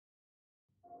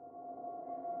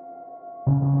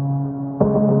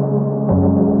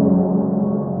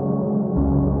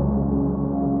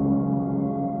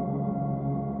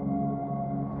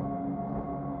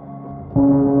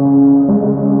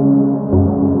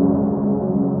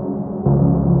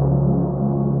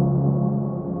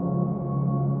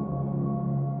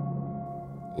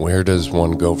Where does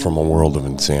one go from a world of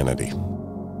insanity?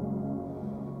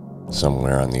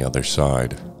 Somewhere on the other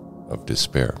side of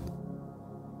despair.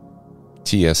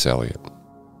 T.S. Eliot.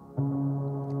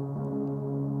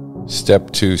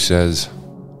 Step 2 says,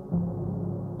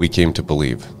 we came to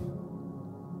believe.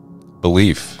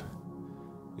 Belief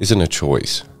isn't a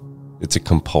choice, it's a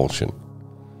compulsion.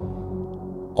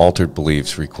 Altered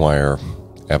beliefs require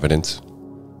evidence,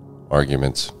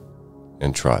 arguments,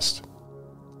 and trust.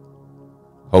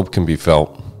 Hope can be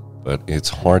felt, but it's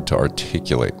hard to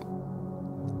articulate.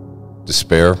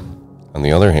 Despair, on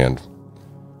the other hand,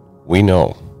 we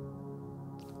know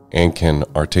and can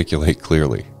articulate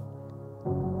clearly.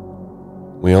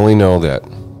 We only know that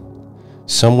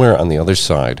somewhere on the other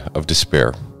side of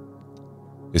despair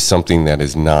is something that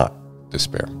is not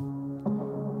despair.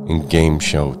 In game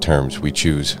show terms, we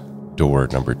choose door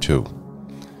number 2,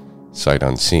 sight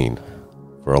unseen,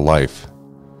 for a life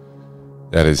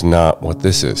that is not what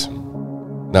this is,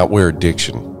 not where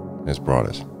addiction has brought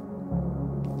us.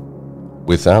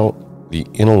 Without the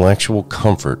intellectual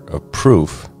comfort of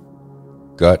proof,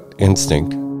 gut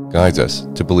instinct guides us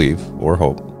to believe or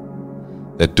hope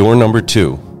that door number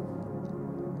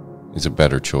 2 is a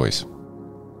better choice.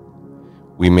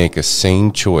 We make a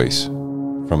sane choice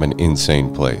from an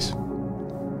insane place.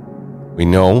 We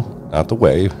know not the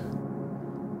way,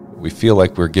 but we feel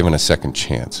like we're given a second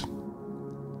chance.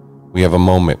 We have a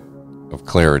moment of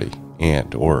clarity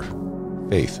and or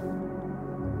faith.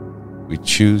 We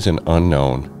choose an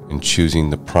unknown in choosing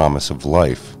the promise of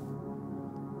life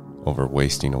over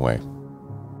wasting away.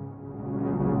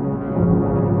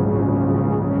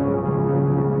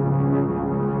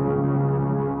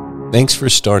 Thanks for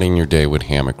starting your day with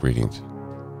hammock readings,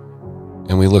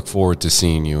 and we look forward to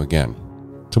seeing you again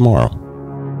tomorrow.